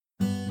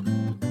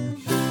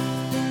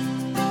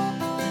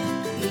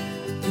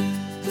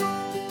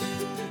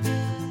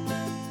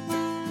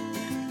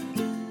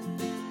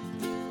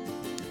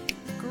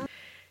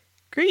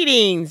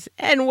Greetings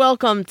and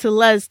welcome to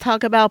Let's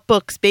Talk About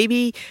Books,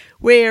 baby,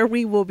 where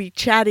we will be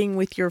chatting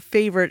with your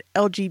favorite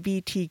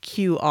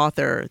LGBTQ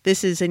author.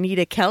 This is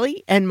Anita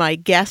Kelly, and my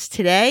guest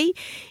today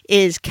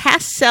is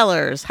Cass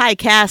Sellers. Hi,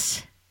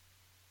 Cass.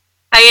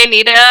 Hi,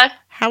 Anita.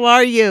 How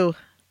are you?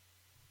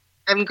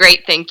 I'm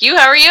great, thank you.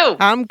 How are you?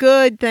 I'm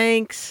good,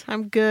 thanks.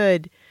 I'm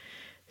good.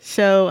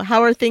 So,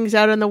 how are things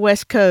out on the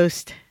West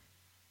Coast?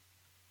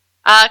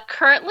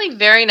 Currently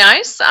very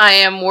nice. I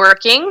am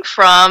working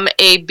from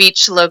a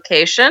beach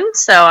location,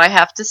 so I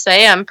have to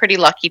say I'm pretty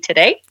lucky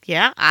today.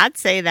 Yeah, I'd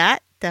say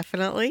that.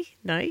 Definitely.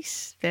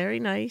 Nice. Very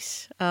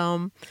nice.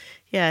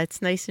 Yeah,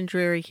 it's nice and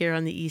dreary here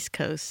on the East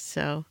Coast.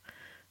 So,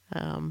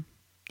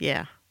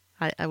 yeah,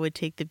 I would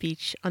take the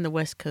beach on the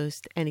West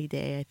Coast any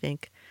day, I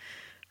think.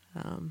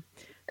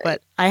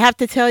 But I have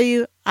to tell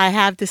you, I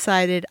have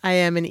decided I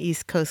am an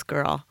East Coast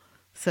girl.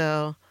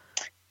 So,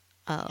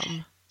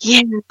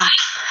 yeah,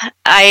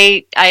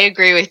 I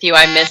agree with you.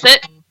 I miss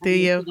it. Do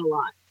you? I miss it a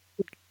lot.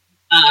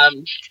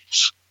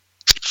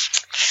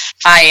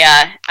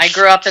 I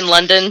grew up in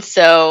London,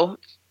 so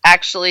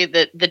actually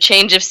the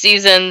change of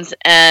seasons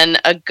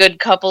and a good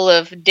couple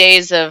of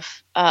days of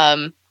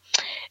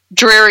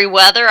dreary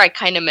weather I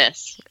kind of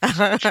miss.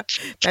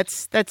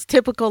 That's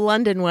typical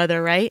London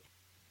weather, right?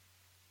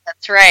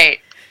 That's right.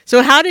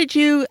 So how did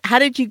you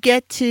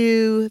get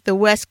to the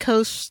West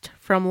Coast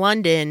from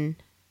London?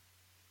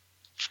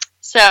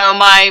 So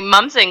my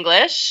mom's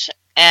English,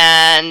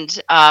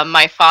 and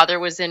my father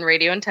was in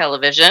radio and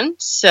television.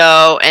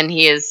 And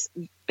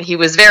he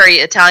was very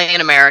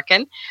Italian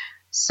American.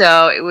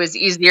 So it was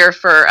easier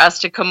for us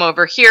to come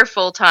over here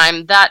full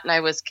time. That, and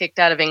I was kicked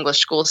out of English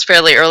schools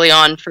fairly early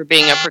on for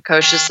being a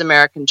precocious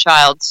American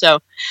child.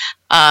 So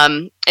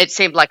it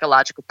seemed like a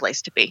logical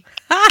place to be.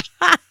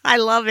 I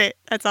love it.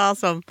 That's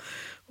awesome.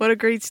 What a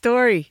great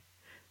story.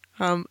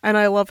 And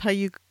I love how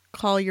you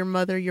call your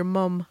mother your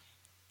mum.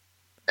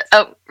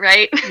 Oh,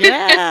 right.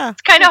 Yeah.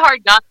 It's kind of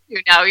hard not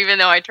to now, even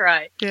though I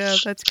try. Yeah,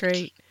 that's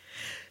great.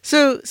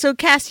 So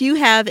Cass, you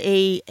have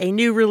a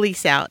new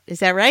release out. Is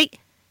that right?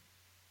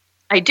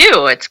 I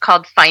do. It's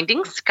called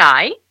Finding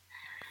Sky,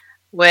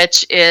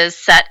 which is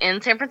set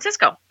in San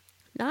Francisco.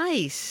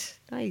 Nice.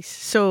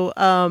 So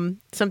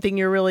something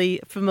you're really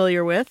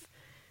familiar with?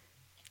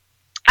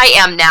 I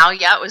am now.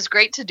 Yeah, it was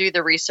great to do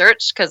the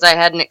research because I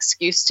had an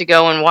excuse to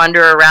go and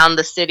wander around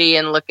the city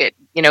and look at,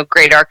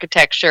 great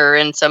architecture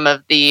and some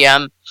of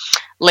the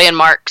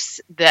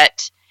landmarks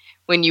that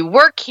when you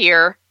work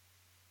here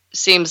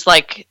seems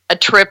like a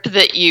trip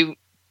that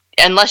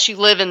unless you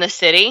live in the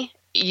city,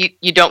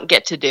 you don't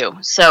get to do.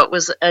 So it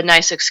was a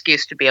nice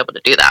excuse to be able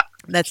to do that.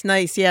 That's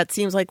nice. Yeah, it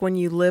seems like when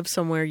you live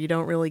somewhere, you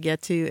don't really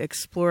get to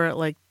explore it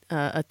like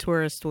a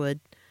tourist would.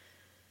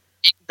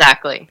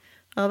 Exactly.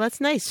 Oh,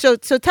 that's nice. So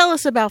tell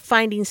us about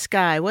Finding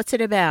Sky. What's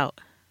it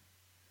about?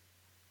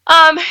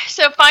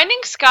 So Finding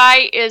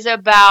Sky is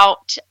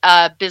about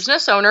a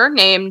business owner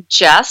named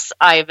Jess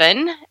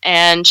Ivan,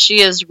 and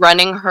she is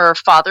running her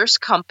father's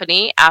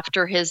company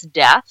after his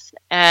death.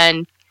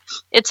 And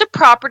it's a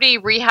property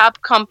rehab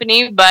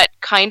company, but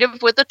kind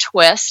of with a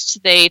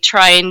twist. They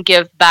try and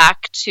give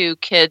back to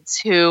kids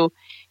who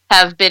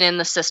have been in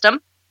the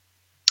system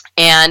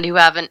and who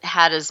haven't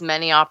had as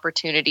many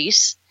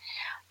opportunities.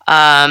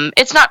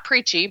 It's not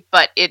preachy,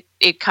 but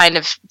it kind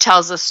of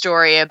tells a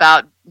story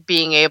about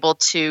being able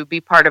to be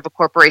part of a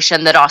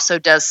corporation that also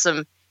does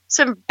some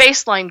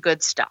baseline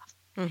good stuff.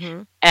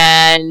 Mm-hmm.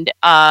 And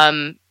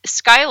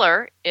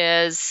Skylar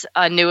is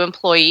a new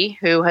employee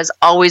who has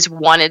always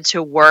wanted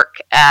to work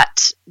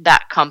at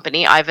that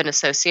company, Ivan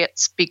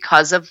Associates,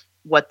 because of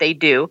what they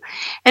do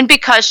and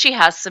because she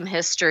has some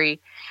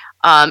history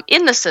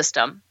in the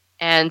system.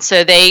 And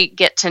so they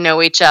get to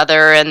know each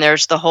other, and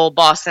there's the whole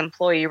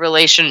boss-employee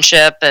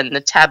relationship and the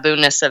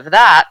taboo-ness of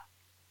that.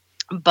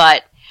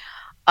 But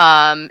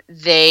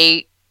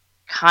they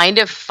kind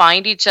of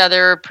find each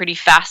other pretty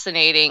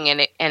fascinating, and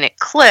it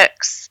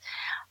clicks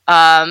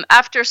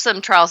after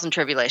some trials and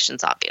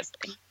tribulations,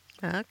 obviously.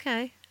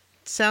 Okay.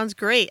 Sounds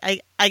great.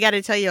 I got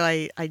to tell you,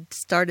 I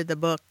started the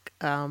book,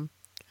 I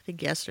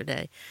think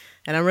yesterday,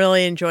 and I'm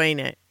really enjoying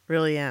it.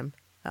 Really am.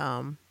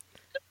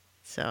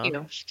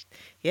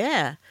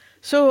 Yeah.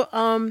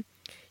 So,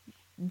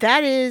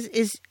 that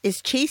is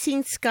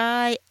Chasing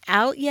Sky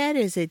out yet?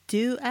 Is it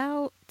due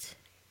out?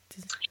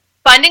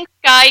 Finding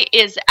Sky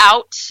is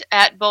out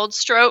at Bold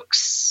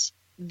Strokes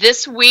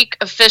this week,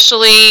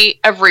 officially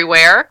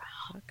everywhere.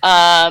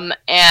 Okay.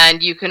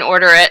 And you can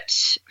order it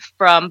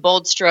from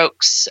Bold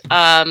Strokes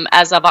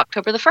as of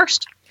October the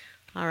 1st.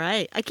 All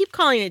right. I keep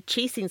calling it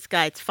Chasing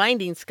Sky. It's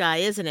Finding Sky,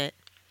 isn't it?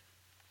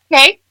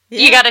 Okay.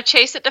 Yeah. You got to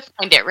chase it to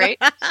find it, right?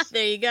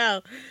 There you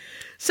go.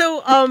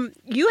 So,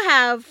 you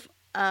have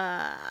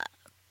a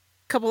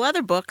couple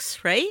other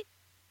books, right?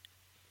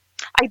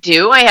 I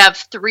do. I have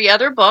 3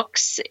 other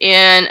books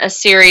in a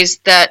series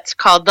that's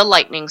called the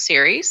Lightning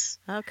series.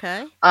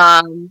 Okay.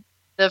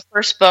 The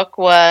first book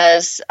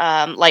was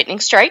Lightning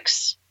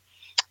Strikes,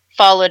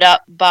 followed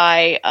up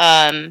by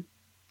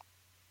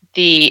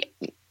the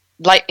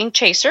Lightning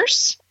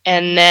Chasers,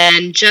 And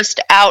then just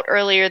out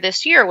earlier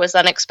this year was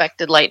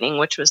Unexpected Lightning,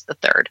 which was the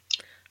third.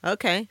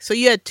 Okay. So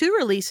you had 2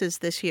 releases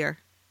this year.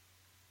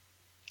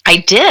 I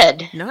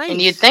did. Nice.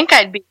 And you'd think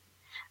I'd be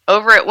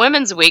over at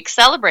Women's Week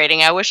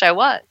celebrating. I wish I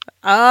was.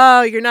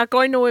 Oh, you're not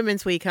going to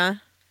Women's Week, huh?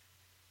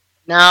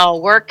 No,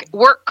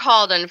 work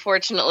called,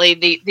 unfortunately,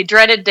 the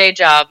dreaded day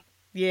job.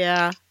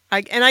 Yeah.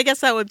 I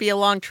guess that would be a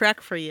long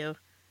trek for you.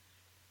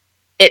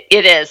 It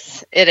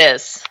is. It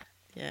is.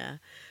 Yeah.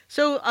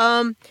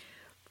 So,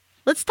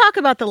 let's talk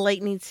about the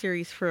Lightning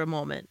series for a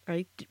moment,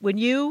 right? When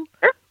you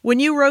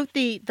wrote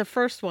the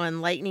first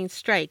one, Lightning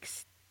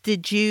Strikes,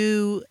 did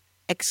you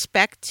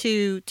expect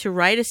to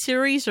write a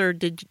series, or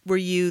were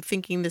you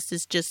thinking this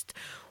is just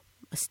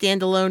a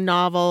standalone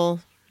novel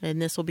and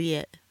this will be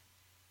it?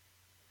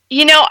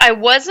 I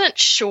wasn't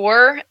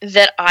sure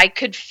that I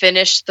could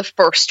finish the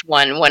first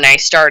one when I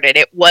started.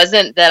 It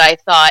wasn't that I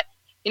thought,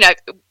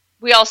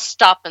 we all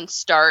stop and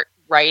start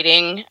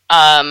writing.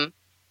 And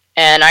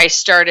I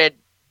started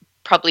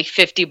probably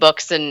 50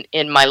 books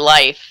in my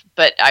life,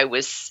 but I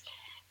was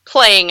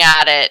playing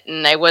at it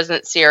and I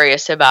wasn't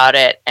serious about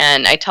it.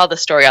 And I tell the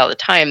story all the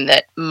time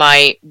that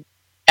my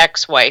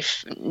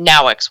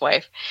now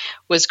ex-wife,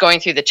 was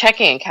going through the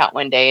checking account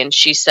one day and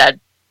she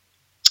said,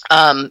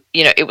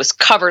 it was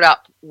covered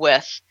up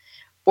with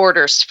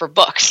orders for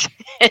books.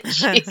 And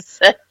she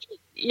said,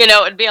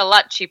 it'd be a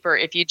lot cheaper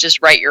if you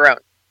just write your own.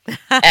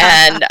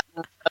 And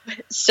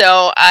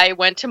so I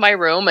went to my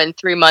room, and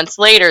 3 months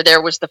later,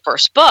 there was the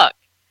first book.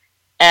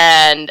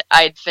 And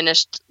I'd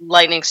finished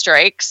Lightning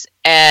Strikes,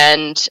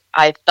 and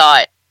I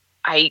thought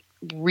I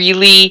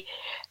really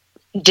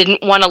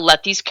didn't want to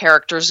let these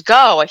characters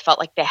go. I felt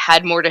like they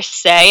had more to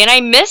say, and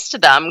I missed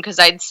them because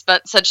I'd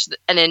spent such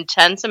an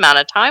intense amount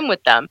of time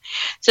with them.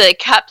 So they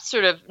kept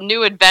sort of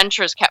new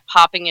adventures kept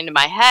popping into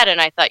my head, and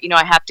I thought,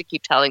 I have to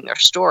keep telling their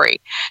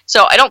story.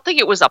 So I don't think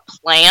it was a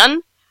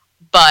plan,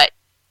 but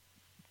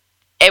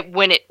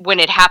when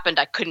it happened,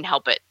 I couldn't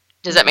help it.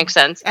 Does that make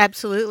sense?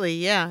 Absolutely,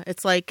 yeah.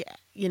 It's like,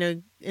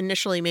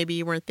 initially maybe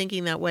you weren't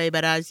thinking that way,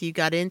 but as you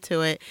got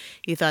into it,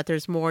 you thought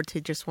there's more to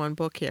just one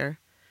book here.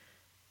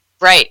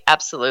 Right,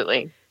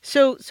 absolutely.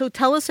 So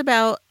tell us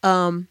about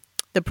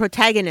the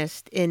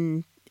protagonist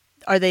do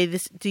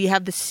you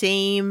have the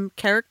same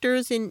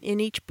characters in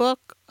each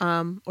book,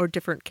 or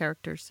different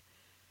characters?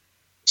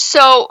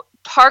 So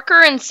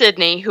Parker and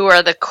Sydney, who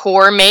are the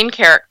core main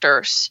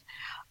characters,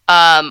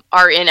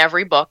 are in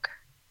every book,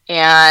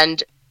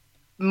 and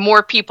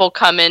more people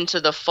come into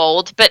the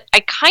fold. But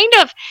I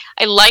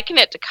liken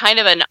it to kind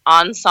of an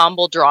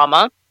ensemble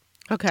drama.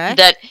 Okay.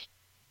 That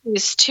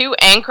these 2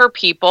 anchor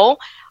people.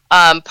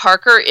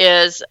 Parker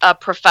is a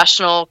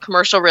professional,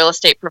 commercial real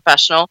estate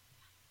professional.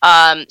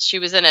 She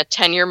was in a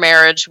 10-year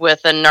marriage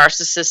with a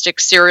narcissistic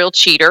serial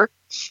cheater.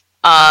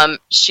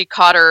 She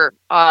caught her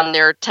on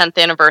their 10th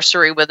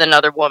anniversary with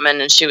another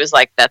woman, and she was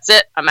like, "That's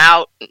it. I'm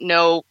out.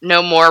 No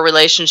more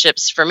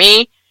relationships for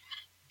me."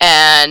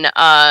 And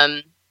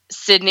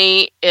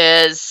Sydney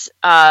is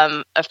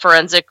a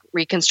forensic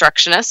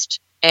reconstructionist,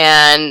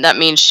 and that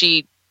means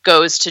she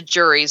goes to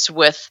juries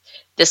with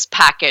this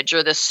package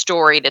or this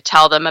story to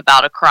tell them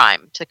about a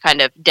crime to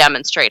kind of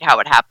demonstrate how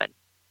it happened.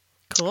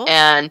 Cool.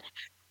 And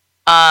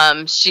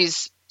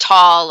she's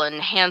tall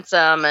and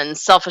handsome and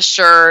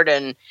self-assured,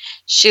 and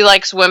she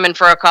likes women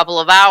for a couple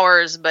of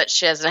hours, but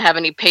she doesn't have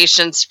any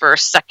patience for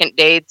second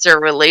dates or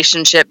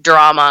relationship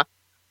drama.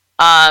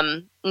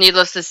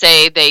 Needless to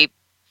say,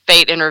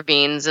 fate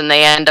intervenes and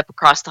they end up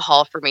across the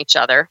hall from each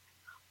other.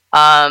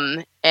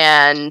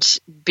 And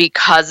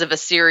because of a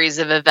series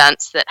of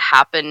events that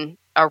happen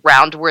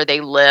around where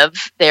they live,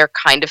 they're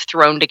kind of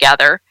thrown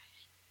together.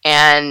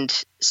 And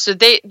so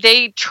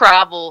they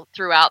travel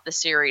throughout the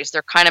series.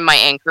 They're kind of my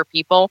anchor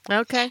people.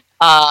 Okay.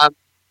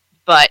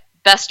 But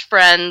best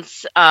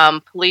friends,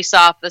 police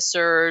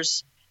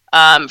officers,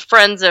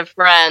 friends of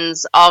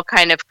friends, all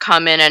kind of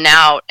come in and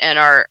out and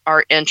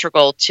are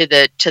integral to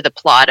the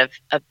plot of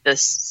the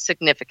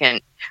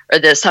significant or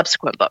the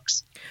subsequent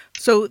books.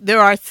 So there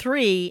are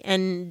 3,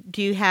 and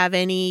do you have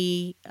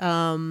any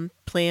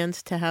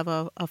plans to have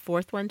a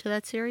 4th one to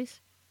that series?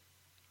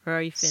 Or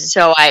are you finished?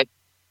 So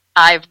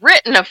I've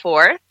written a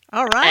 4th.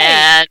 All right.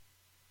 And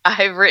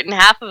I've written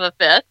half of a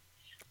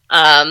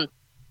 5th.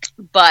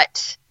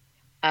 But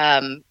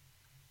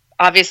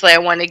obviously I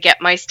want to get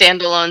my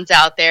standalones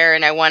out there,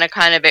 and I want to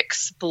kind of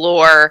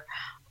explore,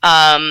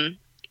 kind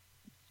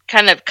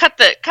of cut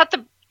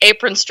the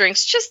apron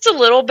strings just a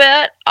little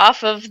bit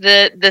off of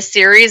the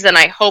series, and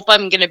I hope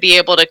I'm going to be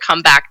able to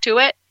come back to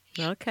it.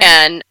 Okay.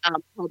 And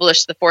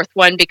publish the 4th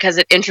one because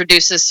it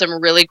introduces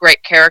some really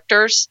great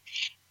characters,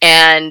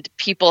 and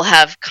people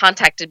have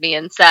contacted me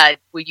and said,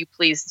 "Will you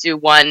please do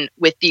one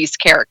with these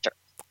characters?"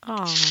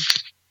 Oh,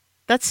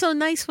 that's so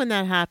nice when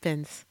that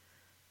happens.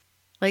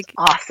 Like,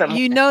 awesome.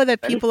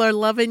 That people are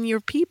loving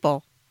your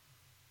people.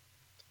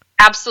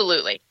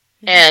 Absolutely.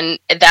 And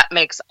that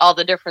makes all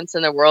the difference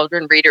in the world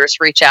when readers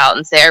reach out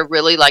and say, "I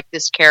really like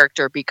this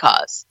character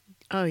because."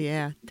 Oh,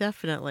 yeah,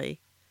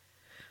 definitely.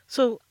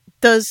 So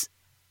does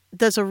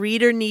a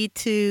reader need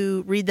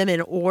to read them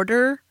in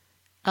order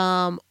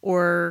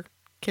Or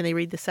can they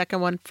read the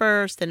second one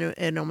first and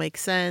it'll make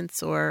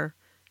sense, or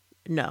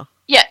no?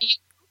 Yeah, you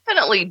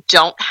definitely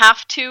don't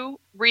have to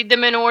read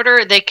them in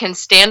order. They can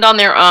stand on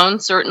their own,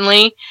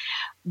 certainly.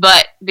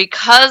 But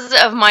because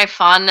of my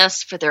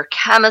fondness for their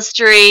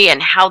chemistry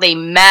and how they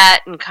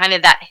met and kind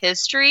of that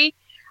history,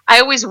 I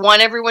always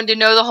want everyone to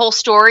know the whole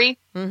story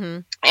Mm-hmm.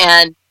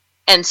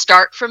 and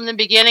start from the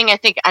beginning. I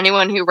think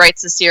anyone who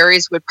writes a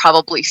series would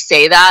probably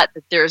say that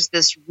there's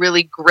this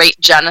really great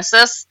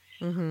genesis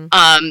Mm-hmm.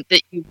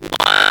 that you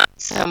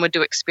want someone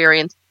to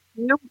experience,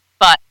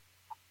 but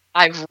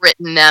I've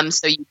written them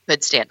so you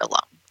could stand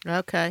alone.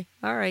 Okay.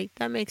 All right.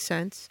 That makes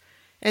sense.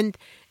 And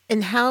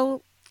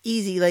how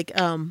easy, like,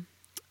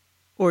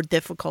 or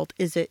difficult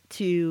is it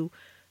to,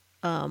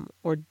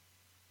 or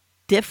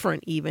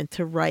different even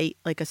to write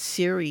like a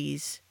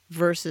series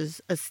versus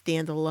a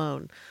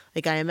standalone?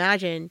 Like, I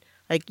imagine,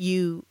 like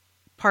you,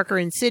 Parker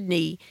and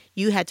Sydney,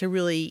 you had to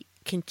really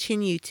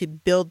continue to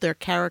build their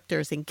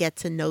characters and get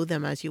to know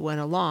them as you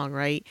went along,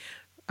 right?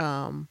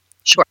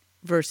 Sure.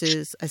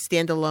 Versus a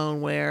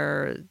standalone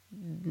where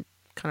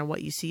kind of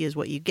what you see is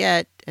what you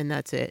get, and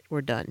that's it.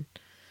 We're done.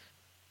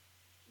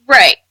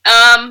 Right.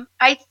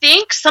 I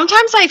think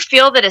sometimes I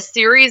feel that a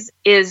series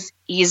is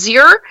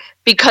easier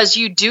because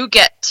you do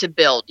get to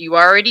build. You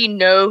already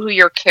know who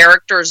your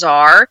characters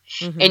are,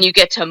 Mm-hmm. and you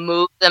get to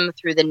move them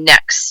through the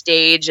next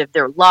stage of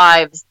their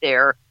lives,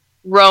 their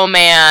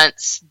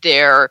romance,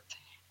 their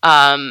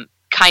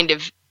kind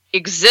of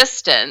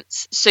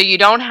existence. So you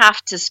don't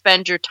have to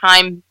spend your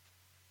time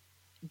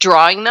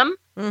drawing them.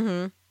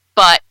 Mm-hmm.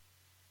 But,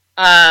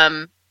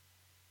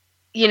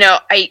 you know,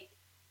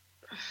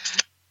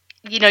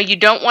 you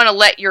don't want to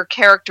let your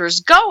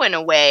characters go in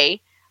a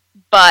way,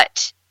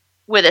 but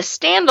with a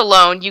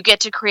standalone, you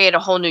get to create a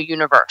whole new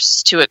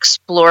universe to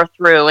explore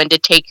through and to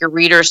take your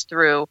readers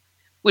through,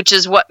 which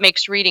is what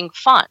makes reading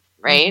fun,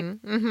 right?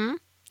 Mm-hmm. Mm-hmm.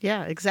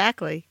 Yeah,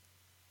 exactly.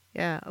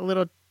 Yeah, a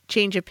little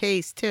change of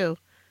pace too.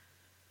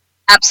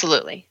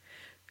 Absolutely.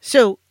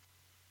 So,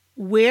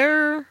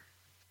 where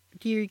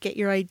do you get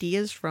your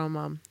ideas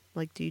from?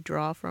 Like, do you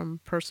draw from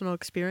personal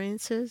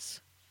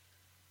experiences?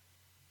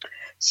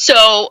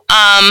 So,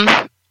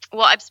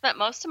 well, I've spent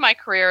most of my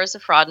career as a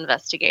fraud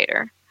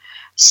investigator.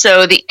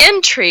 So the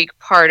intrigue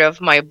part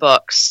of my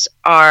books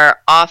are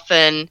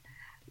often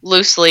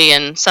loosely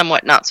and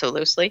somewhat not so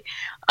loosely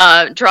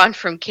drawn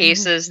from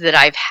cases that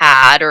I've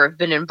had or have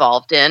been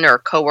involved in or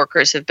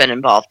coworkers have been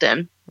involved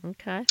in.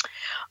 Okay.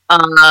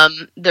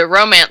 The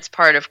romance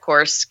part, of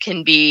course,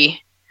 can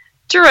be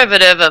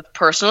derivative of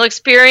personal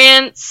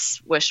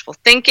experience, wishful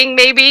thinking,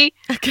 maybe.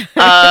 Okay.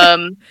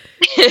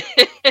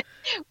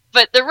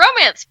 But the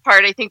romance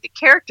part, I think the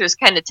characters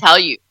kind of tell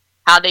you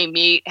how they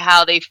meet,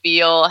 how they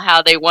feel,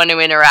 how they want to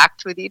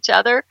interact with each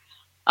other.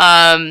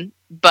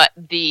 But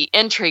the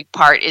intrigue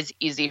part is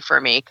easy for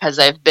me because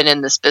I've been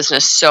in this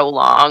business so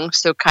long.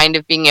 So kind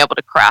of being able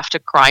to craft a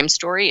crime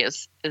story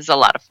is a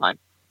lot of fun.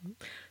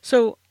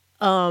 So,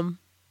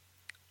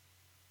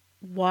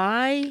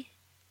 why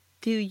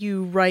do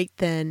you write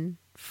then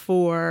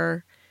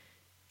for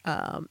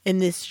in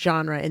this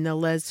genre, in the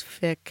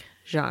lesfic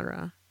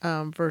genre,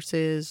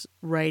 versus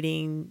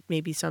writing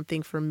maybe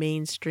something for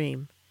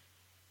mainstream?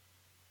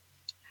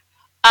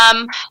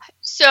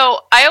 So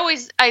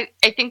I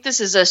think this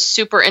is a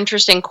super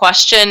interesting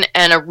question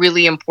and a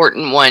really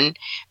important one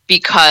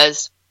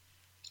because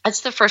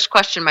that's the first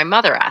question my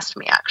mother asked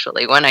me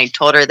actually when I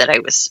told her that I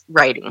was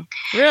writing.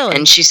 Really?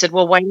 And she said,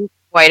 well,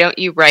 why don't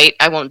you write,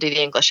 I won't do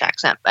the English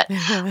accent, but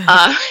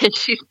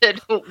she said,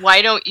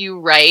 why don't you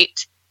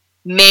write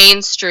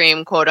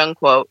mainstream, quote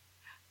unquote,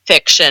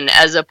 fiction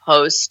as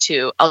opposed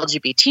to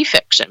LGBT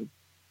fiction?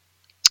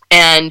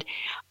 And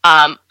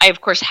I, of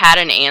course, had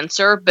an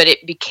answer, but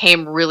it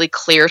became really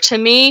clear to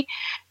me.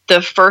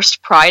 The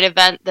first Pride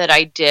event that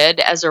I did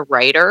as a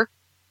writer,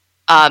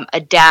 a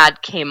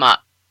dad came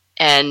up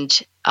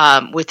and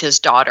with his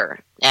daughter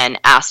and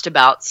asked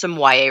about some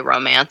YA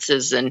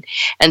romances and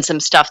some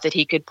stuff that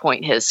he could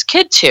point his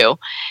kid to.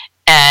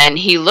 And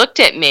he looked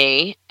at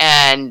me,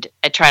 and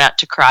I try not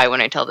to cry when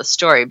I tell the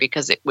story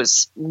because it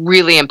was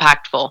really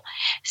impactful,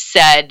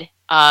 said,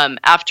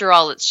 after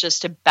all, it's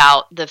just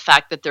about the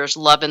fact that there's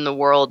love in the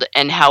world,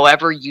 and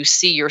however you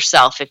see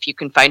yourself, if you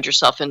can find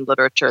yourself in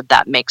literature,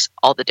 that makes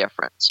all the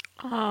difference.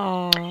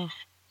 Oh,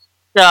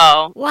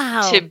 So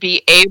wow. to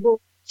be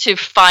able to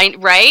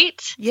find,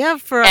 right? Yeah,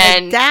 for a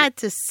And dad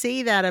to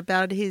say that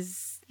about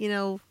his,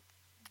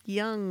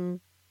 young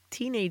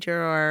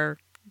teenager, or,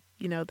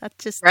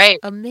 that's just right.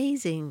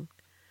 amazing.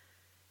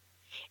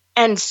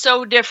 And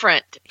so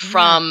different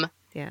from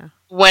Yeah.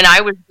 when I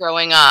was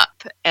growing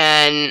up,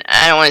 and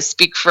I don't want to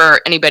speak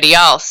for anybody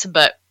else,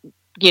 but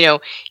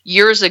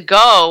years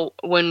ago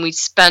when we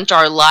spent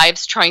our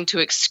lives trying to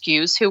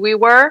excuse who we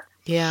were,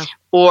 Yeah.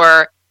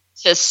 or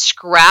to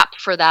scrap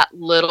for that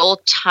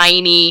little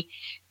tiny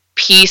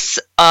piece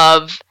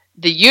of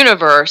the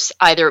universe,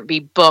 either it be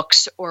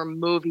books or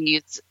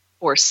movies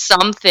or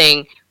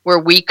something where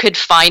we could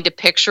find a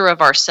picture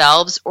of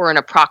ourselves or an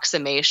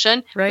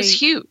approximation, Right. was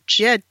huge.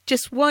 Yeah,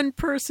 just one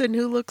person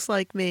who looks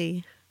like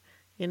me.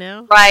 you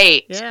know?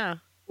 Right. Yeah.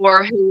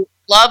 Or who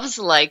loves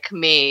like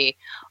me,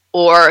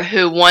 or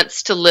who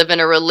wants to live in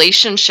a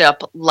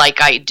relationship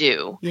like I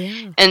do.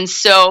 Yeah. And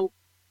so,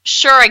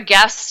 sure, I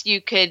guess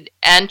you could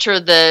enter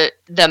the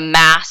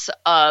mass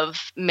of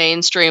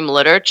mainstream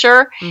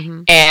literature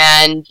Mhm.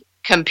 and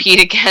compete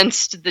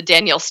against the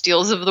Danielle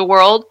Steeles of the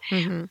world.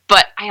 Mhm.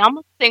 But I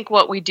almost think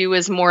what we do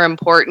is more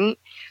important,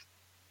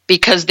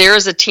 because there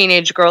is a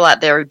teenage girl out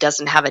there who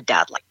doesn't have a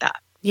dad like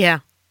that. Yeah.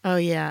 Oh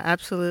yeah,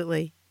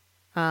 absolutely.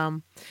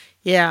 Um,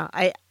 yeah,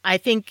 I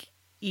think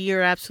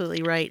you're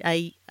absolutely right.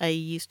 I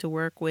used to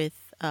work with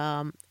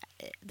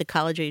the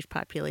college age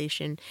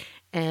population,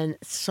 and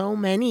so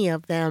many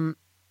of them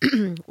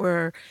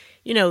were,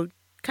 you know,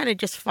 kind of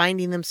just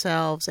finding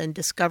themselves and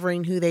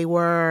discovering who they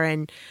were,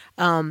 and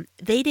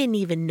they didn't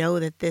even know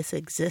that this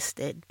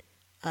existed,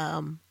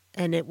 and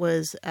it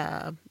was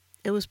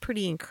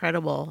pretty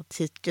incredible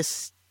to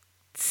just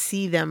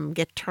see them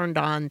get turned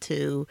on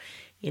to,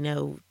 you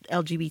know,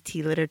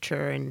 LGBT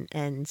literature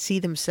and see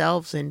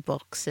themselves in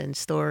books and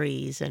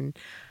stories. And,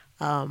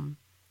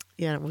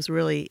 yeah, it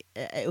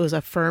was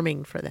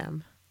affirming for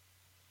them.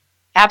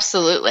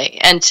 Absolutely.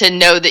 And to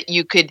know that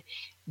you could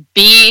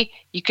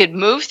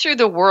move through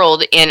the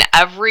world in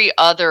every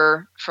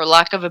other, for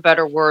lack of a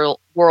better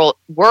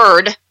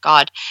word,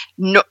 God,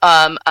 no,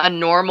 a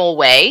normal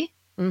way,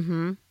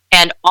 Mm-hmm.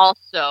 and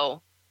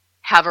also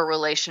have a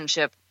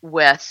relationship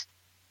with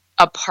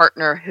a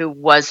partner who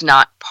was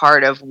not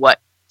part of what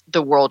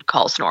the world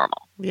calls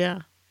normal.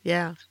 Yeah.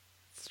 Yeah.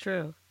 It's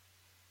true.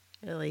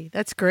 Really.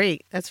 That's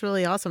great. That's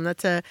really awesome.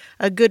 That's a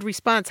good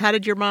response. How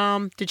did your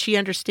mom, did she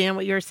understand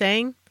what you were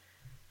saying?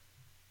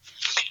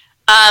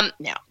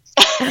 No.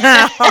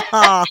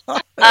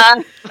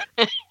 um,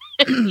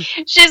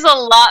 she's a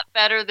lot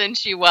better than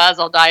she was.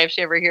 I'll die if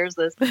she ever hears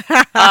this.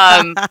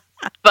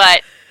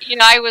 But you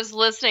know, I was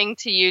listening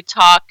to you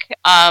talk,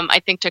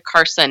 I think to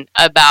Carson,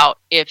 about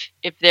if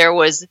there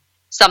was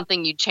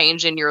something you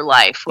change in your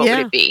life, what would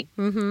it be?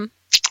 Mm-hmm.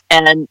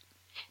 And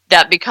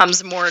that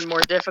becomes more and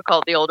more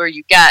difficult the older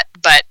you get.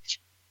 But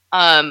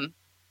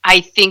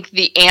I think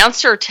the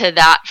answer to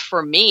that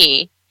for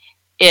me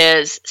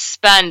is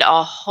spend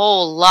a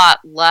whole lot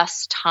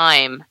less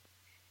time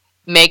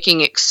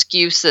making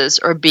excuses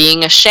or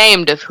being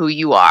ashamed of who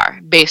you are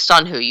based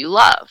on who you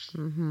love.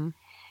 Mm-hmm.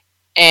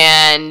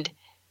 And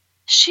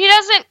she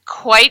doesn't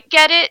quite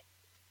get it.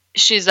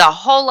 She's a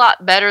whole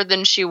lot better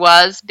than she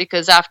was,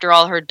 because after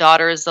all, her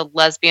daughter is a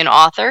lesbian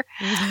author.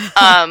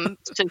 So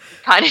she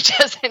kind of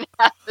doesn't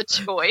have the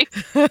choice.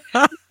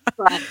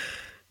 But,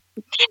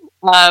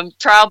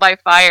 trial by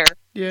fire.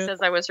 Yeah. She says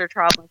I was her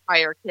trial by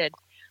fire kid.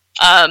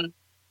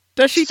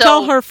 Does she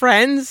tell her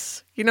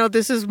friends, you know,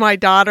 this is my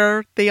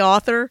daughter, the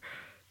author?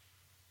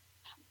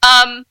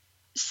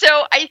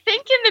 So I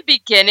think in the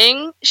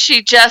beginning,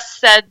 she just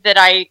said that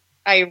I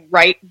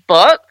write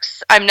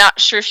books. I'm not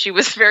sure she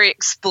was very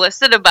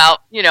explicit about,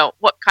 you know,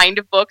 what kind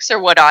of books or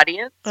what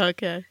audience.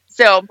 Okay.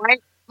 So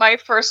my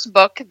first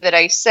book that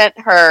I sent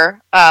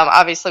her,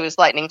 obviously, was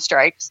Lightning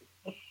Strikes.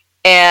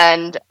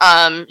 And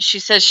she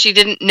says she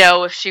didn't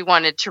know if she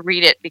wanted to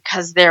read it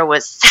because there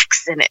was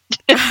sex in it.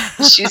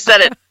 She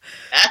said it.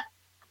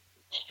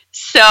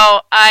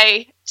 So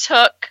I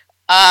took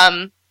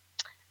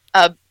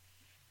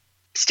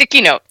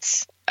sticky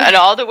notes and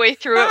all the way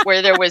through it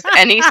where there was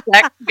any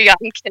sex beyond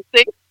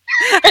kissing.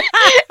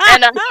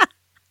 and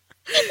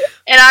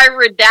I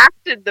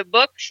redacted the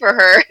book for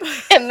her,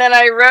 and then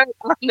I wrote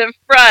on the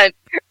front,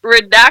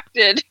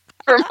 redacted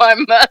for my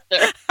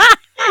mother,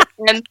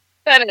 and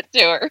sent it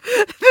to her.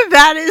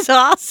 That is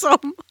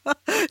awesome.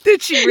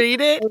 Did she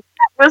read it?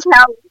 That was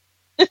how.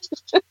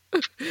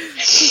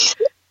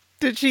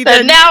 Did she So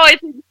then? now I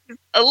think she's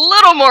a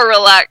little more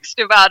relaxed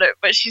about it,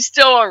 but she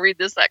still won't read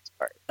the sex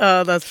part.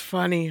 Oh, that's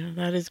funny.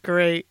 That is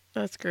great.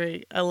 That's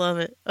great. I love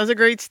it. That was a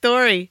great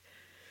story.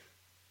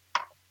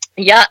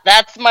 Yeah,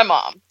 that's my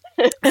mom.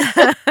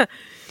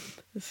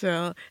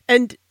 So,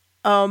 and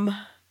do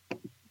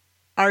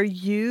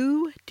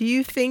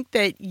you think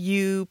that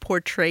you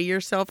portray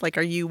yourself, like,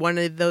 are you one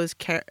of those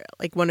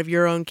like one of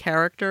your own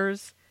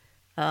characters?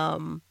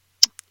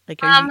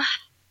 Like, are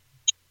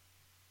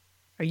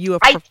you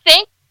I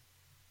think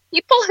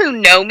people who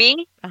know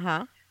me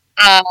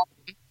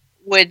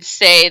would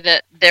say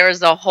that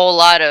there's a whole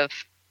lot of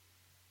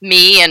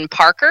me and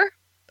Parker,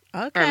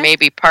 or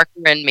maybe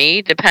Parker and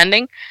me,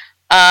 depending.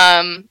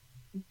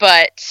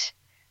 But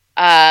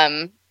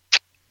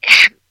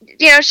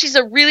you know, she's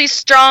a really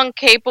strong,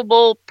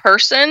 capable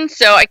person,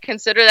 so I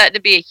consider that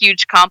to be a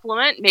huge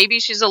compliment. Maybe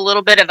she's a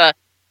little bit of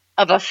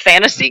a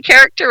fantasy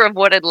character of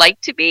what I'd like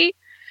to be,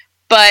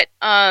 but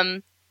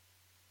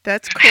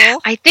that's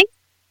cool. I think.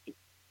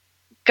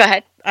 Go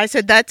ahead. I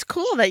said that's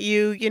cool that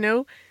you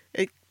know,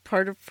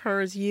 part of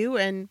her is you,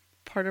 and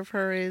part of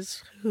her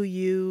is who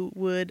you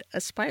would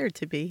aspire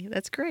to be.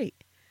 That's great.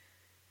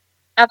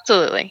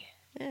 Absolutely.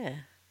 Yeah.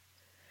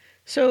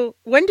 So,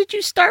 when did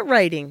you start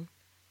writing?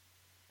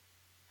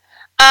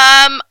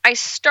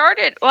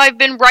 I've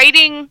been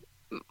writing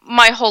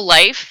my whole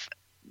life,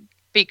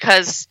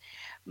 because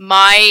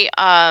my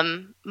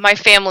my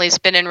family's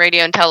been in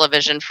radio and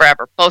television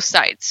forever, both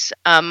sides.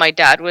 My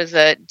dad was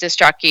a disc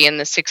jockey in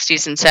the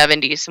 60s and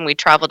 70s, and we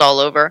traveled all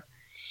over.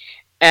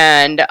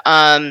 And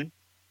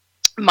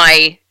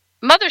my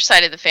mother's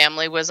side of the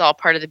family was all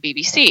part of the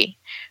BBC.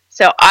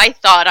 So I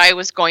thought I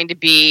was going to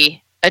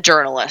be a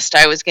journalist.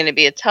 I was going to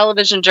be a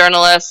television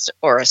journalist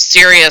or a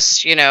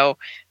serious,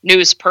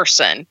 news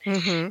person.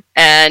 Mm-hmm.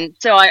 And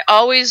so I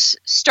always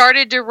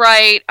started to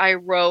write. I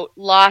won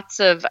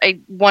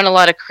a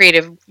lot of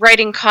creative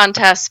writing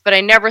contests, but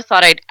I never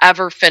thought I'd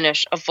ever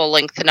finish a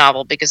full-length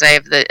novel because I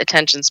have the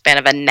attention span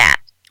of a gnat.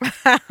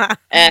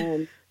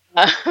 And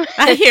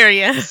I hear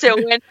you. So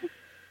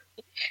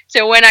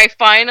when I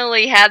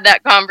finally had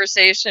that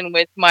conversation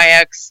with my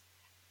ex,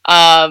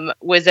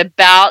 was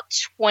about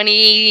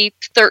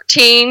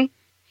 2013,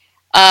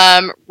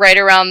 right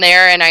around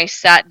there, and I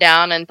sat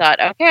down and thought,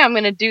 okay, I'm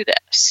going to do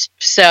this.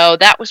 So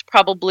that was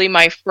probably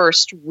my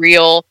first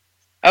real,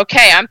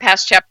 okay, I'm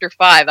past chapter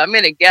 5. I'm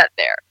going to get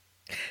there.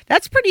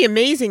 That's pretty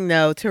amazing,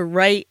 though, to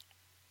write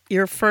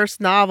your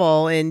first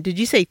novel in, did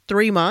you say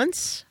 3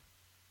 months?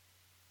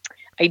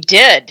 I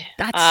did.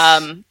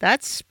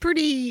 That's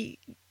pretty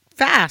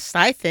fast,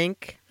 I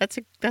think.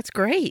 That's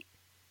great.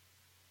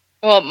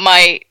 Well,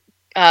 my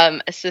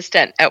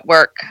assistant at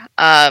work,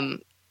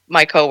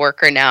 my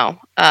coworker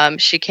now,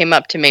 she came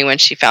up to me when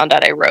she found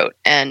out I wrote,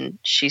 and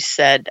she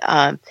said,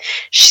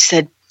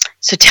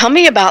 so tell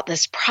me about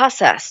this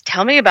process.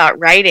 Tell me about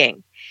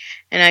writing.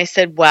 And I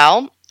said,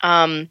 well,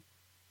 I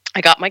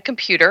got my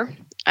computer.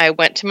 I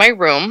went to my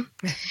room,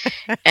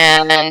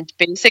 and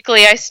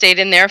basically I stayed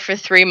in there for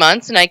 3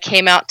 months, and I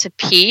came out to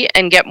pee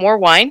and get more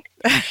wine.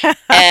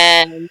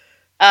 And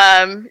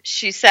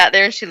she sat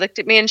there and she looked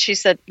at me and she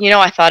said,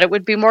 I thought it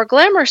would be more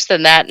glamorous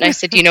than that. And I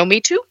said, me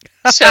too.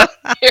 So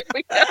here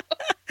we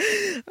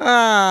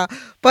go.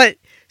 But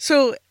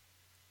so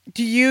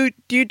do you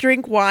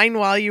drink wine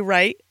while you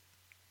write?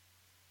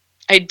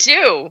 I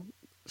do.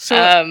 So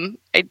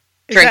I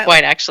drink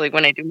wine actually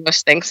when I do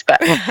most things,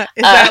 but is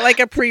that like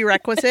a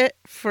prerequisite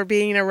for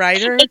being a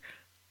writer?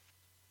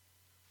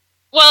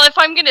 Well, if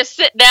I'm going to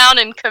sit down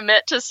and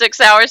commit to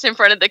 6 hours in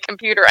front of the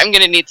computer, I'm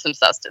going to need some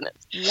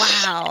sustenance.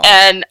 Wow.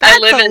 And That's I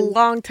live a in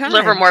long time.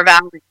 Livermore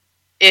Valley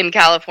in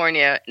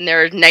California, and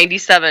there are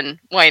 97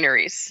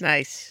 wineries.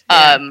 Nice.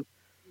 Yeah.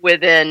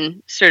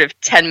 Within sort of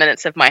 10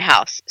 minutes of my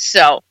house.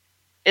 So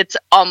it's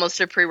almost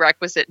a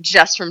prerequisite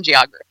just from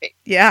geography.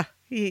 Yeah.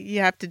 You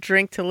have to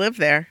drink to live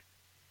there.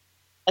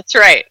 That's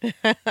right.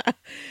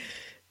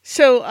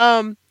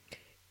 So,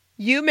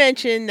 you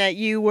mentioned that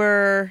you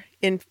were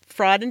in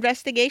fraud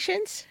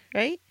investigations,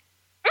 right?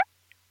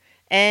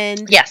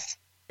 And yes.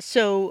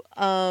 So,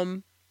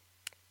 and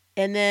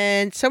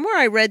then somewhere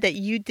I read that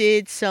you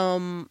did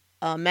some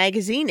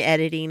magazine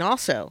editing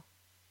also.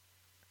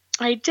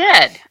 I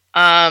did.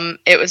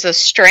 It was a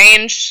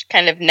strange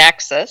kind of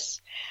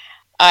nexus.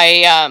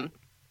 I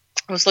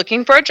was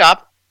looking for a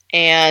job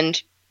and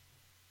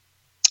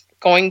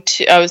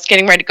I was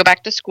getting ready to go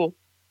back to school.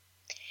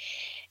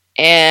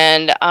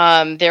 And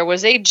there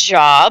was a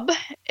job,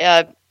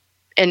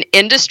 an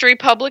industry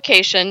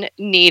publication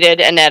needed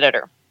an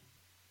editor.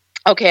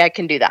 Okay, I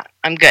can do that.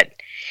 I'm good.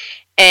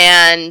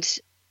 And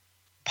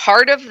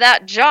part of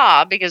that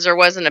job, because there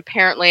wasn't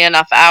apparently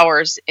enough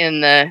hours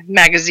in the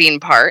magazine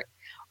part,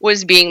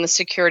 was being the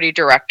security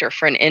director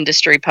for an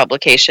industry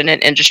publication, an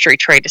industry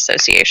trade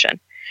association.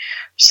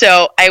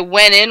 So I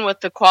went in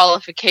with the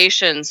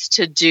qualifications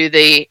to do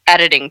the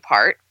editing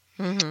part.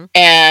 Mm-hmm.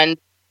 And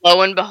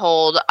lo and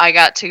behold, I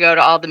got to go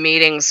to all the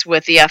meetings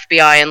with the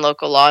FBI and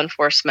local law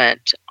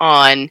enforcement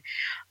on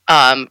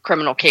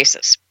criminal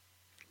cases.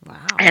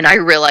 Wow. And I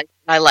realized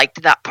I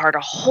liked that part a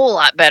whole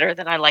lot better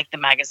than I liked the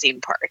magazine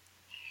part.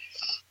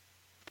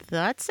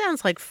 That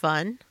sounds like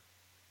fun.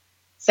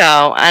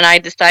 So, and I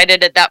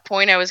decided at that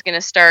point I was going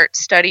to start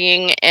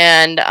studying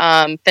and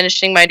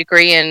finishing my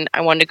degree, and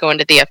I wanted to go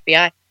into the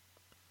FBI.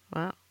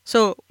 Wow.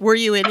 So, were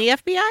you in the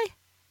FBI?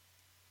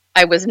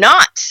 I was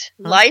not.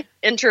 Huh? Life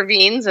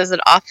intervenes, as it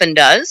often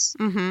does.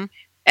 Mm-hmm.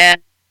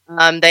 And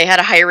they had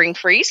a hiring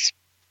freeze.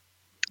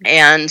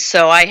 And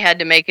so I had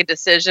to make a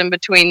decision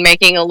between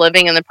making a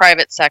living in the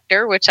private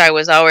sector, which I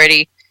was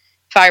already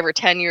 5 or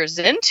 10 years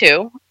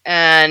into,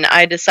 and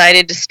I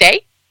decided to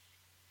stay.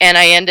 And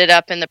I ended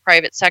up in the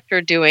private sector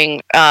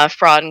doing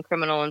fraud and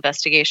criminal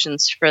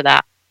investigations for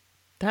that.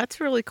 That's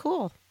really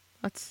cool.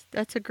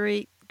 That's a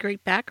great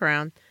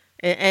background.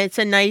 And it's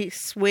a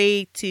nice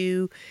way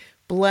to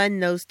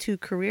blend those two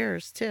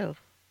careers too.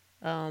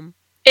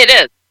 It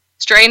is,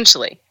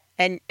 strangely.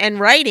 And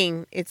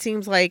writing, it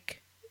seems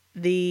like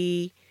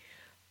the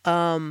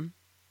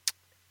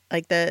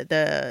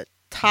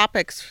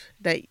topics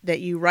that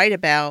you write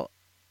about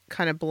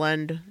kind of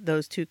blend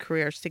those two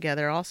careers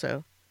together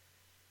also.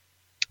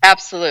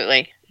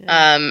 Absolutely.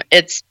 Yeah.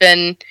 It's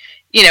been,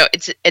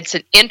 it's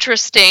an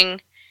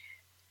interesting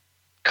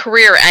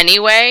career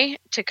anyway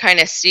to kind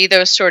of see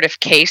those sort of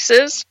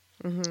cases,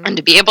 Mm-hmm. and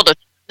to be able to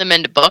turn them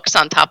into books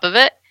on top of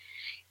it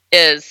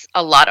is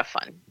a lot of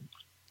fun.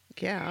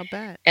 Yeah, I'll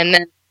bet. And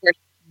then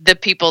the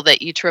people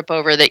that you trip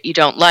over that you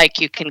don't like,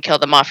 you can kill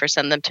them off or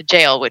send them to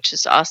jail, which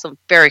is awesome.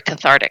 Very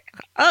cathartic.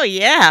 Oh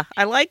yeah,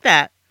 I like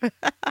that.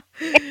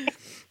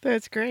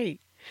 That's great.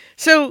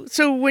 So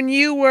when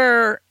you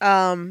were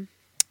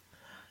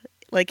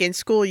like in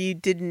school, you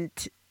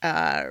didn't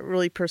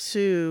really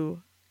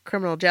pursue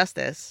criminal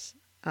justice.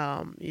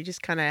 You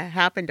just kind of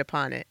happened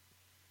upon it.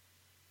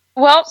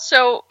 Well,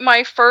 so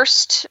my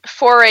first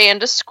foray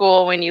into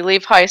school, when you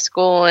leave high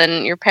school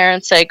and your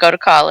parents say go to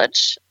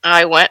college,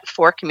 I went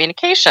for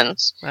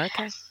communications.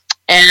 Okay.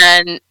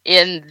 And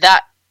in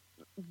that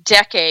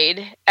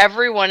decade,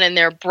 everyone and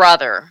their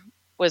brother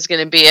was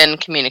going to be in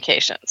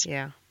communications.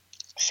 Yeah.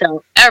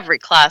 So every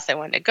class I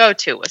wanted to go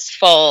to was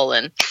full,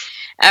 and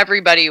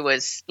everybody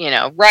was,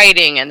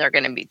 writing, and they're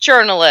going to be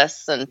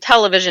journalists and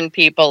television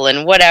people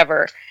and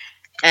whatever.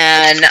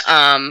 And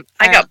I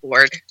got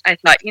bored. I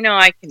thought,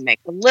 I can make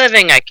a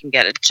living. I can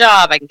get a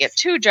job. I can get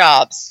 2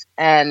 jobs.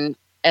 And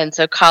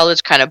so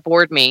college kind of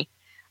bored me.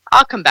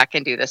 I'll come back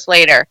and do this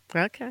later.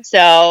 Okay.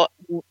 So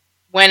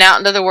went out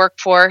into the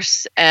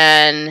workforce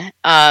and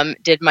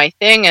did my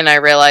thing. And I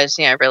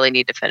realized, I really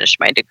need to finish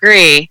my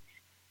degree.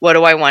 What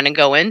do I want to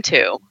go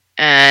into?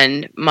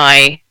 And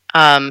my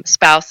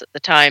spouse at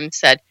the time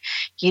said,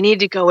 you need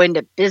to go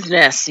into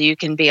business so you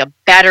can be a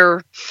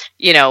better,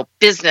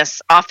 business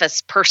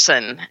office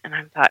person. And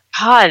I thought,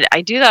 God,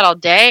 I do that all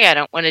day. I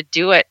don't want to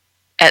do it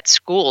at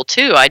school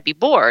too. I'd be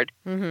bored.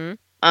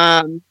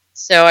 Mm-hmm.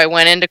 So I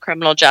went into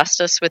criminal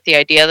justice with the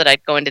idea that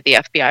I'd go into the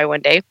FBI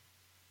one day,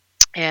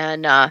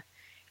 and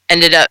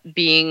ended up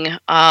being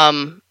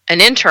an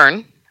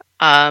intern,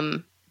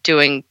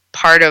 doing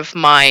part of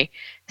my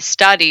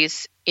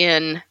studies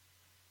in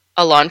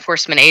a law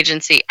enforcement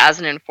agency as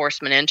an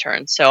enforcement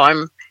intern. So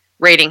I'm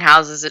raiding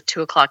houses at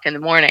 2:00 in the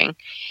morning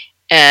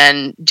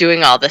and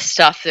doing all this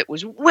stuff that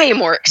was way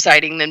more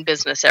exciting than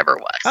business ever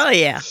was. Oh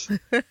yeah.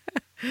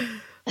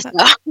 So,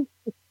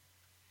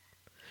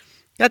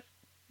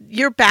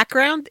 your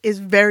background is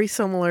very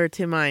similar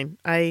to mine.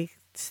 I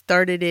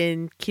started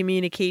in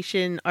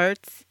communication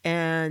arts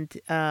and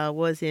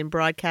was in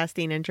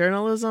broadcasting and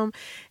journalism,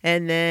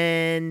 and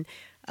then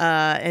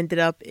ended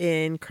up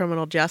in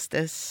criminal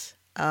justice.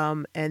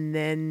 And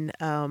then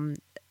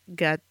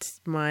got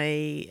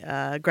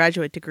my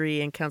graduate degree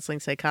in counseling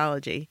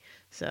psychology.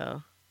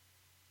 So,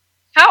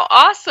 how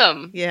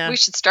awesome! Yeah, we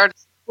should start a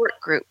support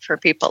group for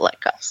people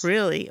like us.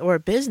 Really, or a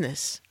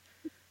business,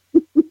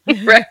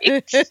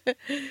 right?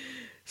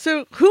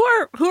 So, who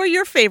are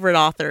your favorite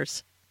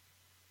authors?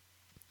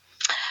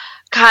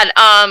 God,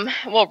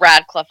 well,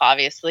 Radcliffe,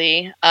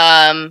 obviously.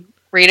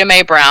 Rita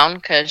Mae Brown,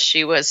 because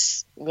she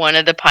was one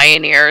of the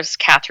pioneers.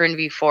 Catherine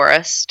V.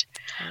 Forrest.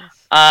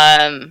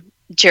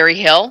 Jerry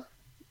Hill.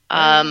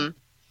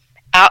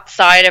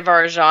 Outside of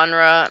our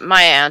genre,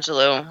 Maya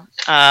Angelou.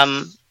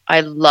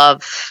 I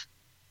love,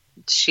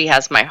 she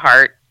has my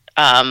heart.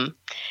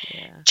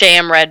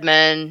 J.M.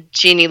 Redmond,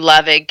 Jeannie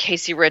Levig,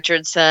 Casey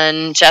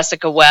Richardson,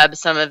 Jessica Webb,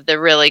 some of the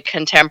really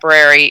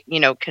contemporary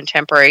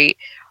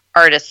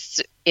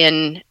artists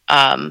in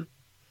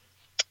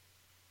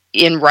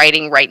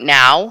writing right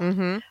now.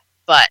 Mm-hmm.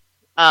 But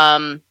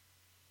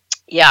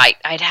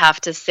I'd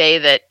have to say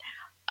that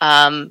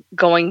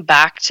going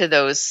back to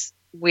those,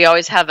 we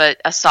always have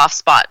a soft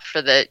spot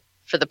for the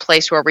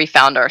place where we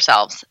found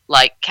ourselves,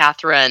 like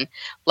Catherine,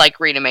 like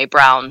Rita Mae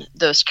Brown,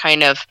 those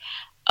kind of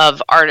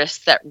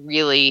artists that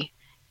really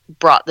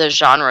brought the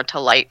genre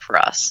to light for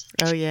us.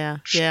 Oh yeah.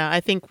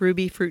 I think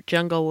Ruby Fruit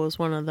Jungle was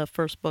one of the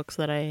first books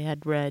that I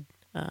had read.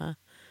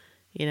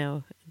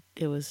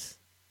 It was,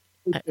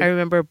 I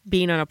remember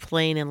being on a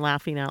plane and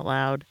laughing out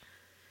loud.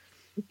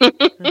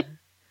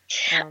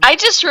 I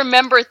just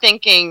remember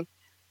thinking,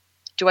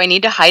 do I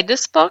need to hide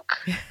this book?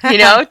 Do I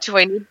need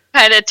to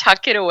kind of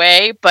tuck it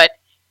away? But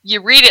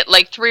you read it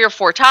like 3 or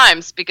 4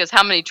 times, because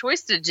how many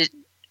choices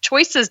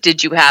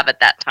did you have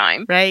at that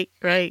time? Right.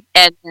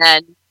 And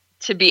then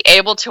to be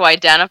able to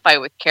identify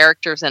with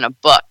characters in a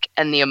book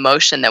and the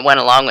emotion that went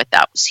along with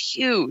that was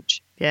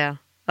huge. Yeah.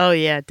 Oh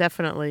yeah,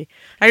 definitely.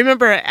 I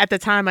remember at the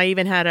time I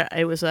even had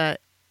a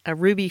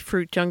Ruby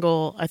Fruit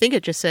Jungle, I think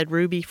it just said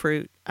Ruby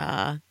Fruit,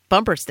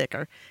 bumper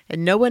sticker,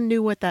 and no one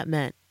knew what that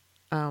meant.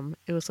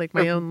 It was like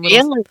my own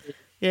little,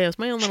 it was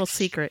my own little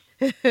secret.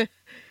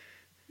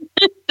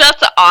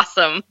 That's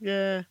awesome.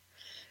 Yeah.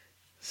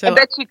 So I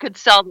bet you could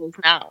sell those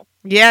now.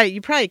 Yeah,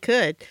 you probably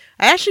could.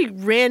 I actually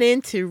ran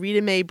into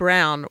Rita Mae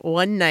Brown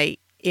one night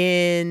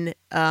in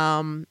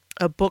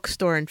a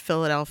bookstore in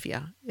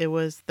Philadelphia. It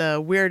was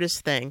the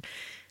weirdest thing.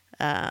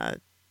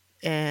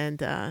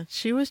 And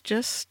she was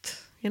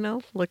just,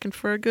 looking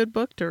for a good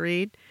book to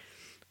read.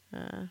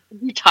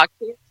 You talked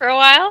to her for a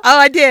while? Oh,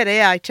 I did.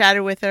 Yeah, I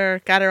chatted with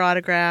her, got her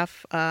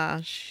autograph.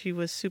 She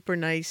was super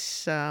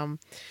nice.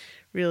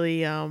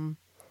 Really, a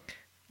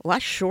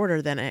lot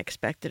shorter than I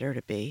expected her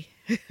to be.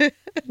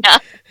 Yeah.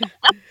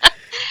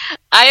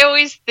 I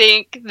always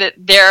think that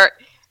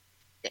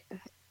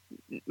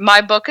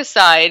my book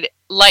aside,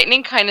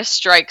 lightning kind of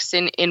strikes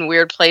in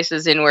weird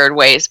places, in weird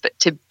ways, but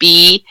to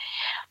be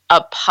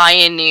a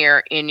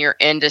pioneer in your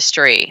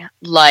industry,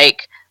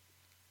 like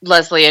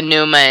Leslie Ann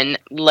Newman,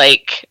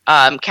 like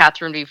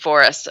Catherine B.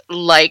 Forrest,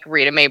 like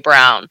Rita Mae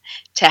Brown,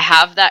 to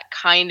have that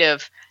kind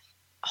of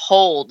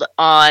hold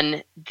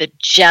on the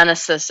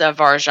genesis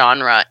of our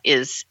genre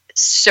is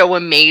so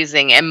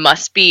amazing and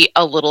must be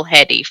a little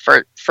heady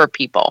for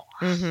people.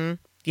 Mm-hmm.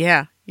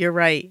 Yeah, you're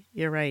right.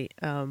 You're right.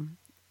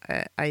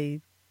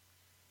 I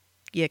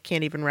yeah,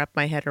 can't even wrap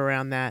my head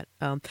around that.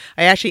 I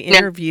actually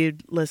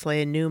interviewed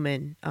Leslie Ann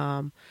Newman.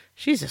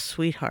 She's a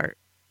sweetheart.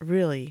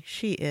 Really,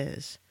 she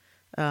is.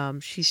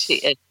 She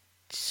is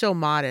so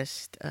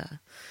modest.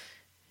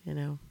 You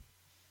know.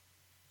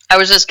 I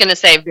was just gonna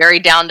say, very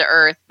down to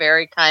earth,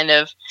 very kind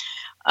of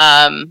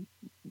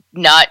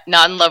not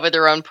in love with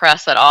her own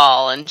press at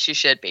all, and she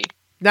should be.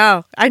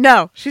 No, I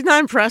know she's not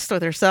impressed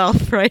with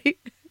herself, right?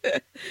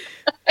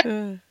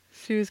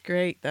 She was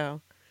great,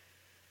 though.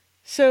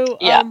 So,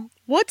 yeah.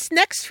 What's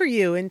next for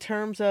you in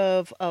terms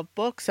of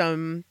books?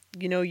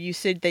 You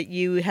said that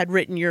you had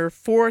written your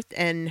fourth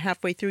and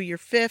halfway through your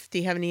fifth. Do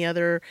you have any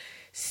other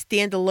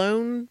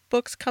standalone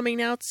books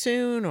coming out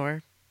soon,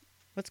 or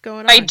what's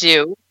going on? I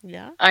do.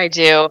 Yeah, I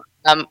do.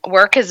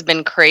 Work has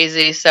been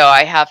crazy, so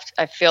I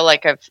feel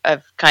like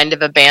I've kind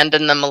of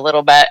abandoned them a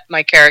little bit.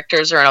 My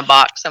characters are in a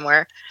box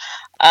somewhere.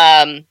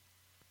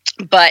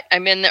 But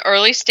I'm in the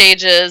early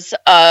stages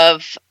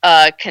of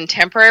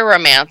contemporary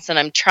romance, and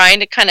I'm trying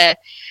to kind of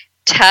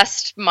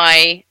test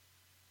my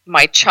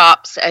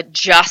chops at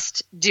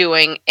just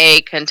doing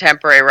a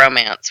contemporary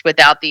romance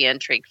without the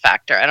intrigue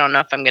factor. I don't know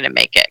if I'm going to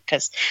make it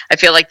because I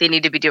feel like they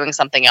need to be doing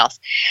something else.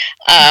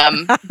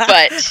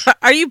 But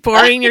are you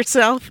boring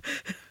yourself?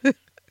 Am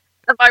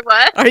I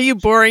what? Are you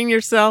boring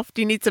yourself?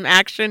 Do you need some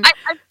action?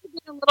 I'm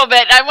a little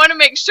bit. I want to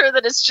make sure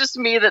that it's just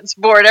me that's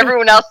bored.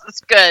 Everyone else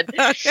is good.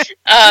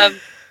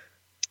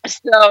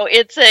 So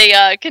it's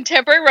a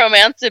contemporary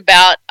romance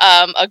about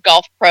a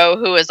golf pro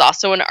who is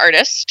also an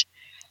artist.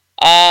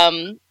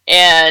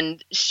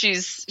 And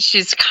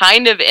she's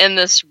kind of in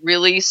this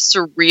really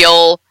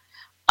surreal,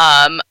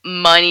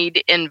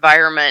 moneyed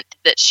environment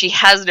that she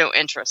has no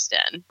interest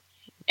in.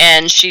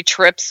 And she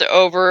trips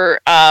over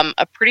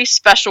a pretty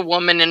special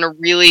woman in a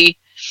really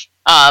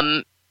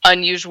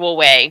unusual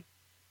way.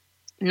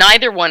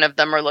 Neither one of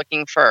them are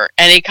looking for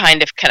any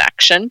kind of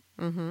connection.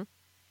 Mm-hmm.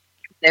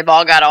 They've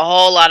all got a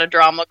whole lot of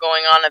drama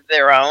going on of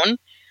their own.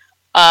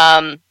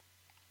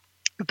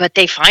 But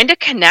they find a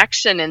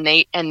connection and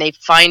they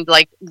find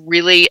like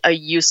really a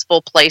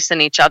useful place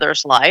in each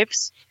other's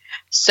lives.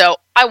 So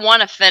I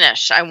want to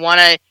finish. I want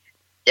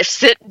to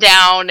sit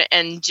down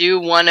and do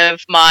one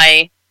of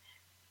my,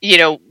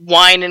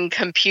 wine and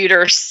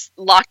computers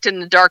locked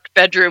in the dark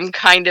bedroom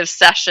kind of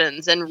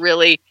sessions and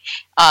really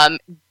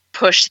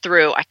push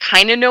through. I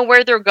kind of know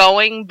where they're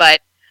going, but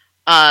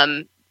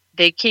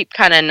they keep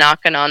kind of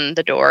knocking on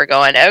the door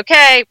going,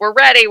 okay, we're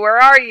ready. Where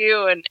are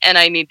you? And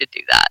I need to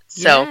do that.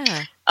 So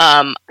yeah.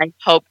 I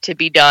hope to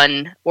be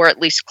done, or at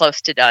least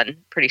close to done,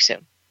 pretty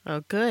soon.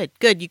 Oh, good.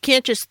 You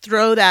can't just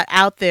throw that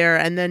out there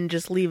and then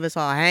just leave us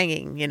all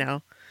hanging,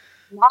 No,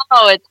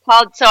 it's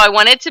called, so I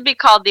want it to be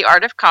called The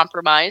Art of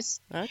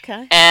Compromise.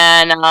 Okay.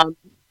 And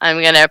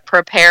I'm going to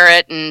prepare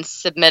it and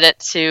submit it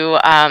to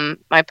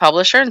my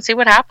publisher and see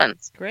what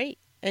happens. Great.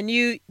 And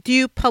do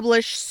you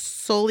publish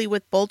solely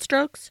with Bold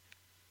Strokes?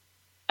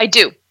 I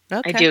do.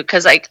 Okay. I do,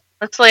 because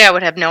honestly, I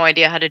would have no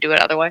idea how to do it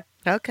otherwise.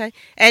 Okay.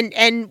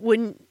 And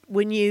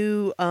when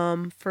you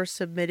first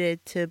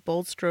submitted to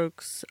Bold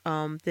Strokes,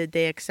 did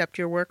they accept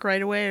your work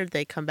right away, or did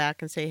they come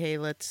back and say, "Hey,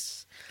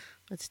 let's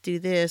do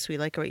this. We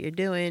like what you're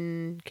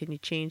doing. Can you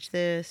change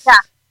this?" Yeah.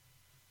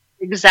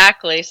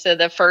 Exactly. So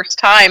the first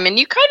time, and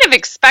you kind of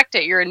expect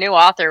it. You're a new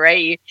author,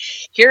 right?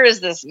 Here is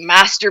this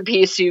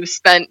masterpiece you've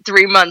spent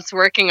 3 months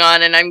working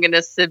on, and I'm going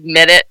to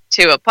submit it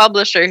to a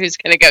publisher who's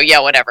going to go,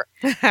 yeah, whatever.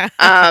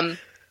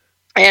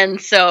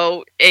 And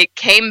so it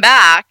came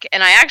back,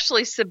 and I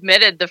actually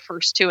submitted the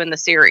first 2 in the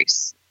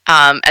series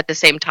at the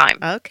same time.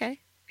 Okay.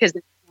 Because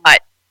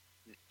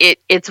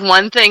it's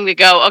one thing to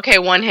go, okay,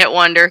 one hit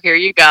wonder, here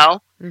you go.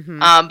 Mm-hmm.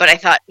 But I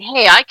thought,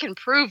 hey, I can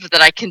prove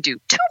that I can do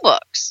 2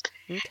 books.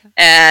 Okay.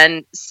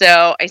 And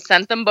so I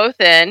sent them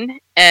both in,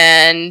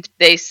 and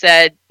they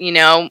said,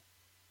 I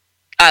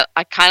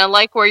kind of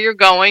like where you're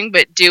going,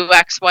 but do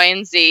X, Y,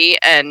 and Z.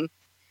 And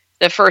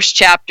the first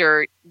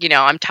chapter,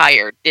 I'm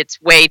tired.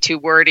 It's way too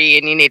wordy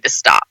and you need to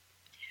stop.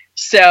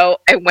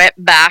 So I went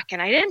back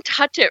and I didn't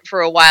touch it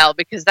for a while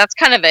because that's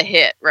kind of a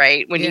hit,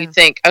 right? When you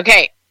think,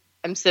 okay,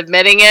 I'm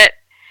submitting it,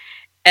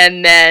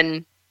 and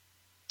then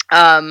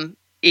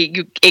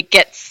it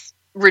gets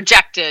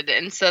rejected.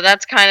 And so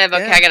that's kind of,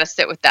 okay, I got to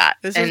sit with that.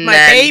 This is my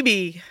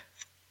baby.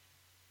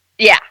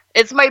 Yeah,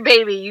 it's my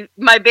baby.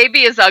 My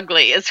baby is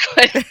ugly.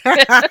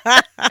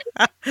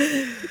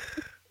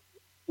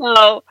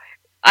 So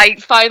I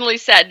finally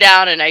sat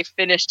down and I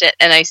finished it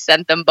and I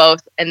sent them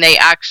both, and they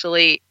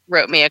actually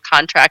wrote me a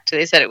contract.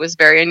 They said it was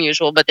very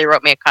unusual, but they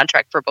wrote me a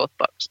contract for both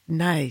books.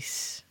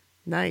 Nice.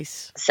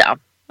 So,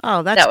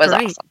 that was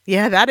great. Awesome.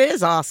 Yeah, that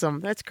is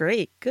awesome. That's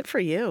great. Good for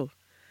you.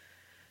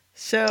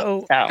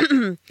 So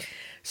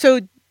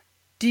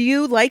Do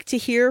you like to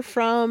hear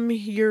from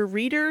your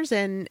readers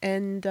and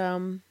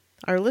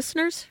our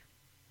listeners?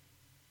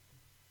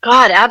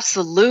 God,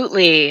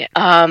 absolutely.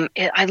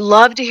 I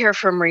love to hear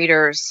from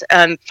readers.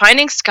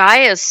 Finding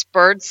Sky has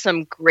spurred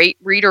some great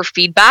reader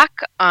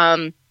feedback.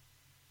 I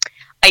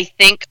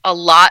think a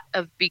lot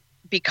of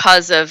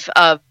because of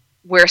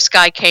where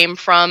Sky came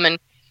from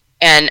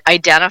and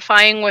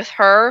identifying with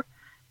her.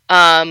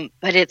 But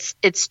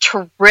it's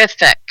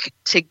terrific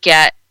to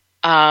get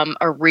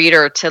a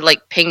reader to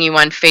like ping you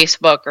on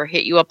Facebook or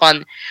hit you up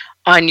on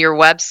your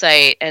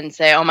website and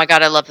say, "Oh my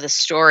God, I love this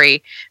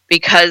story,"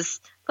 because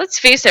let's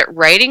face it,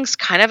 writing's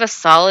kind of a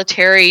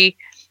solitary,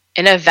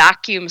 in a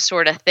vacuum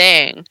sort of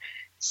thing.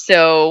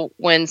 So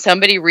when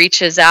somebody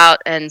reaches out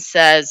and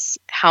says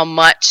how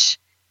much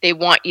they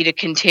want you to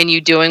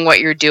continue doing what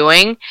you're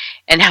doing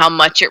and how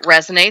much it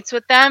resonates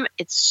with them,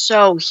 it's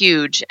so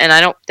huge. And I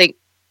don't think,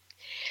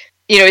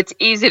 it's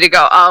easy to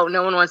go, oh,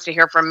 no one wants to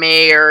hear from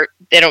me, or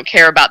they don't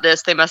care about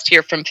this, they must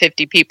hear from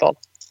 50 people.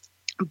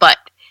 But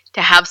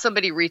to have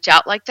somebody reach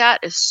out like that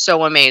is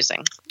so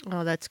amazing.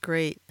 Oh, that's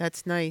great.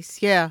 That's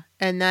nice. Yeah.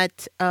 And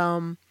that,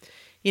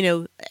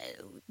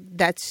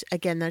 that's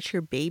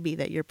your baby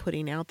that you're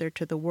putting out there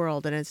to the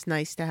world. And it's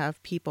nice to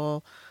have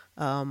people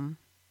kind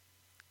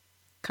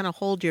of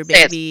hold your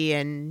baby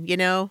and,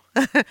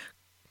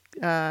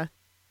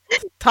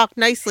 talk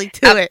nicely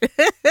to it.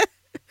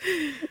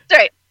 That's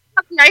right.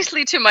 Talk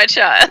nicely to my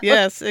child.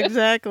 Yes,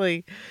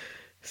 exactly.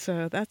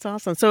 So that's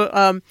awesome.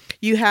 So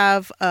you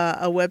have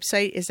a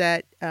website. Is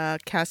that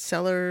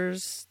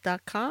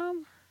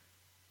castsellers.com?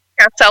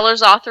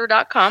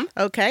 Castsellersauthor.com.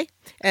 Okay.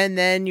 And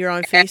then you're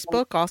on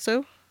Facebook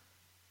also?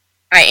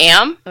 I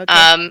am.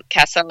 Okay.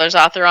 Castsellers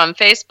Author on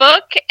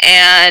Facebook,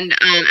 and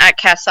at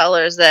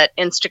Castsellers at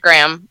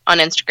Instagram, on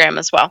Instagram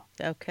as well.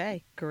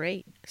 Okay,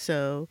 great.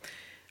 So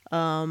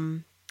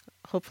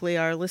hopefully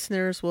our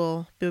listeners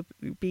will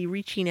be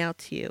reaching out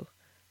to you.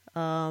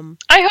 I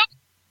hope.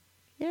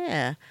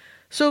 Yeah.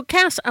 So,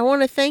 Cass, I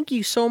want to thank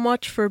you so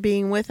much for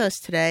being with us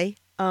today.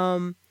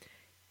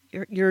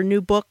 Your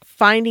new book,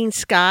 Finding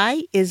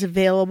Sky, is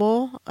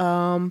available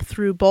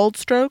through Bold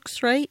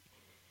Strokes, right?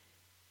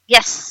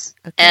 Yes.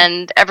 Okay.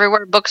 And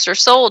everywhere books are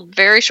sold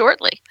very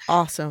shortly.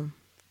 Awesome.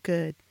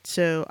 Good.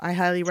 So I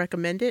highly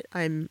recommend it.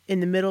 I'm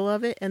in the middle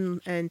of it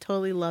and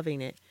totally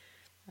loving it.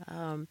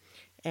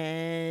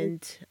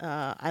 And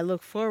I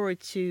look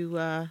forward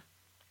to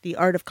The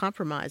Art of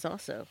Compromise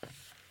also.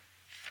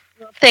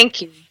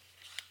 Thank you.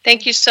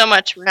 Thank you so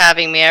much for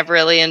having me. I've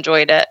really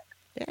enjoyed it.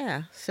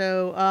 Yeah.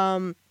 So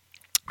I'm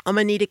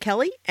Anita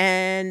Kelly,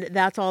 and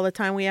that's all the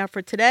time we have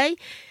for today.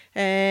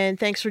 And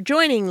thanks for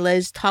joining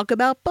Let's Talk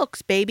About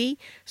Books, baby.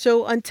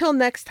 So until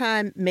next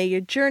time, may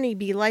your journey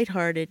be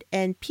lighthearted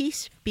and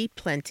peace be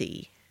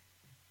plenty.